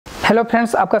Hello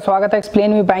friends, आपका स्वागत है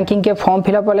एक्सप्लेन मी बैंकिंग के फॉर्म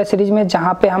फिलअप वाले सीरीज में,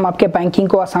 जहां पे हम आपके बैंकिंग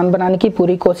को आसान बनाने की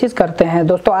पूरी कोशिश करते हैं।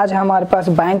 दोस्तों, आज हमारे पास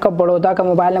बैंक ऑफ बड़ौदा का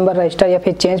मोबाइल नंबर रजिस्टर या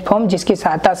फिर चेंज फॉर्म, जिसकी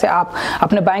सहायता से आप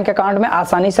अपने बैंक अकाउंट में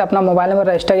आसानी से अपना मोबाइल नंबर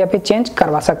रजिस्टर या फिर चेंज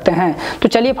करवा सकते हैं। तो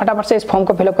चलिए फटाफट से इस फॉर्म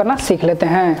को फिलअप करना सीख लेते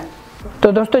हैं।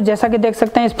 तो दोस्तों, जैसा कि देख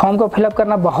सकते हैं, इस फॉर्म को फिलअप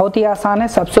करना बहुत ही आसान है।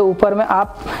 सबसे ऊपर में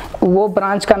आप वो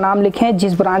ब्रांच का नाम लिखें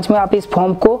जिस ब्रांच में आप इस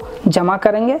फॉर्म को जमा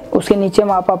करेंगे। उसके नीचे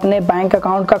में आप अपने बैंक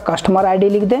अकाउंट का कस्टमर आईडी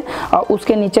लिख दें और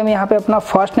उसके नीचे में यहाँ पे अपना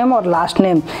फर्स्ट नेम और लास्ट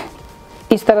नेम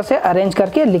इस तरह से अरेंज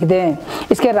करके लिख दें।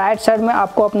 इसके राइट साइड में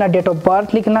आपको अपना डेट ऑफ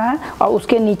बर्थ लिखना है और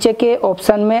उसके नीचे के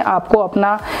ऑप्शन में आपको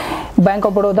अपना बैंक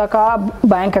ऑफ बड़ौदा का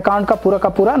बैंक अकाउंट का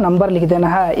पूरा नंबर लिख देना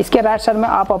है। इसके राइट साइड में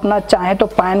आप अपना चाहें तो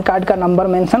पैन कार्ड का नंबर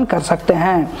मेंशन कर सकते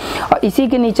हैं और इसी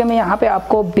के नीचे में यहाँ पे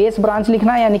आपको बेस ब्रांच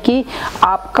लिखना है, यानी कि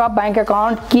आपका बैंक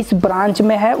अकाउंट किस ब्रांच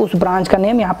में है उस ब्रांच का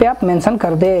नेम यहाँ पे आप मेंशन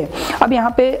कर दे। अब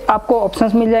यहाँ पे आपको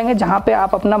ऑप्शंस मिल जाएंगे जहाँ पे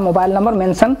आप अपना मोबाइल नंबर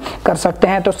मेंशन कर सकते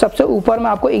हैं। तो सबसे ऊपर में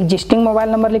आपको एग्जिस्टिंग मोबाइल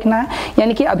नंबर लिखना है,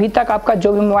 यानी कि अभी तक आपका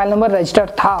जो भी मोबाइल नंबर रजिस्टर्ड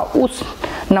था उस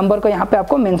नंबर को यहाँ पे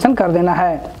आपको मेंशन कर देना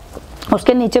है।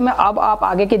 उसके नीचे में अब आप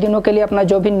आगे के दिनों के लिए अपना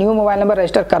जो भी न्यू मोबाइल नंबर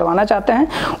रजिस्टर करवाना चाहते हैं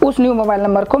उस न्यू मोबाइल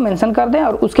नंबर को मेंशन कर दें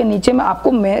और उसके नीचे में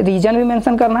आपको रीजन भी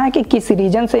मेंशन करना है कि किस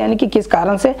रीजन से, यानी कि किस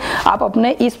कारण से आप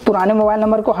अपने इस पुराने मोबाइल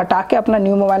नंबर को हटा के अपना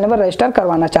न्यू मोबाइल नंबर रजिस्टर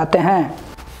करवाना चाहते हैं।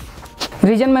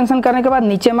 रीजन मेंशन करने के बाद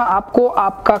नीचे में आपको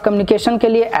आपका कम्युनिकेशन के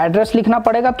लिए एड्रेस लिखना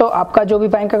पड़ेगा। तो आपका जो भी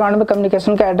बैंक अकाउंट में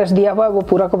कम्युनिकेशन का एड्रेस दिया हुआ है वो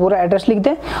पूरा का पूरा एड्रेस लिख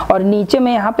दें और नीचे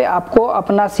में यहाँ पे आपको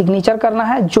अपना सिग्नेचर करना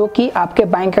है, जो कि आपके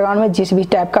बैंक अकाउंट में जिस भी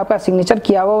टाइप का आपका सिग्नेचर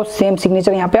किया हुआ वो सेम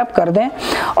सिग्नेचर यहाँ पे आप कर दें।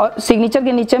 और सिग्नेचर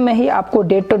के नीचे में ही आपको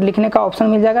डेट लिखने का ऑप्शन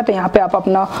मिल जाएगा। तो यहाँ पे आप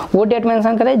अपना वो डेट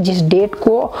मेंशन करें जिस डेट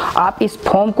को आप इस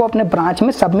फॉर्म को अपने ब्रांच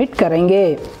में सबमिट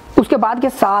करेंगे। उसके बाद के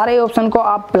सारे ऑप्शन को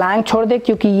आप ब्लैंक छोड़ दें,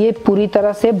 क्योंकि ये पूरी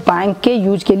तरह से बैंक के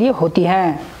यूज के लिए होती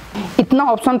हैं। इतना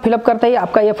ऑप्शन फिलअप करते ही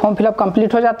आपका ये फॉर्म फिलअप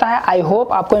कंप्लीट हो जाता है। आई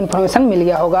होप आपको इन्फॉर्मेशन मिल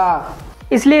गया होगा।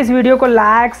 इसलिए इस वीडियो को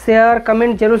लाइक, शेयर,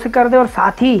 कमेंट जरूर से कर दें और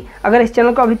साथ ही अगर इस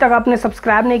चैनल को अभी तक आपने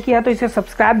सब्सक्राइब नहीं किया तो इसे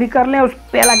सब्सक्राइब भी कर लें और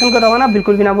बेल आइकन को दबाना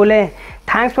बिल्कुल भी ना भूलें।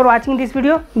 Thanks for watching this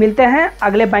video. मिलते हैं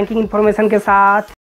अगले बैंकिंग इन्फॉर्मेशन के साथ।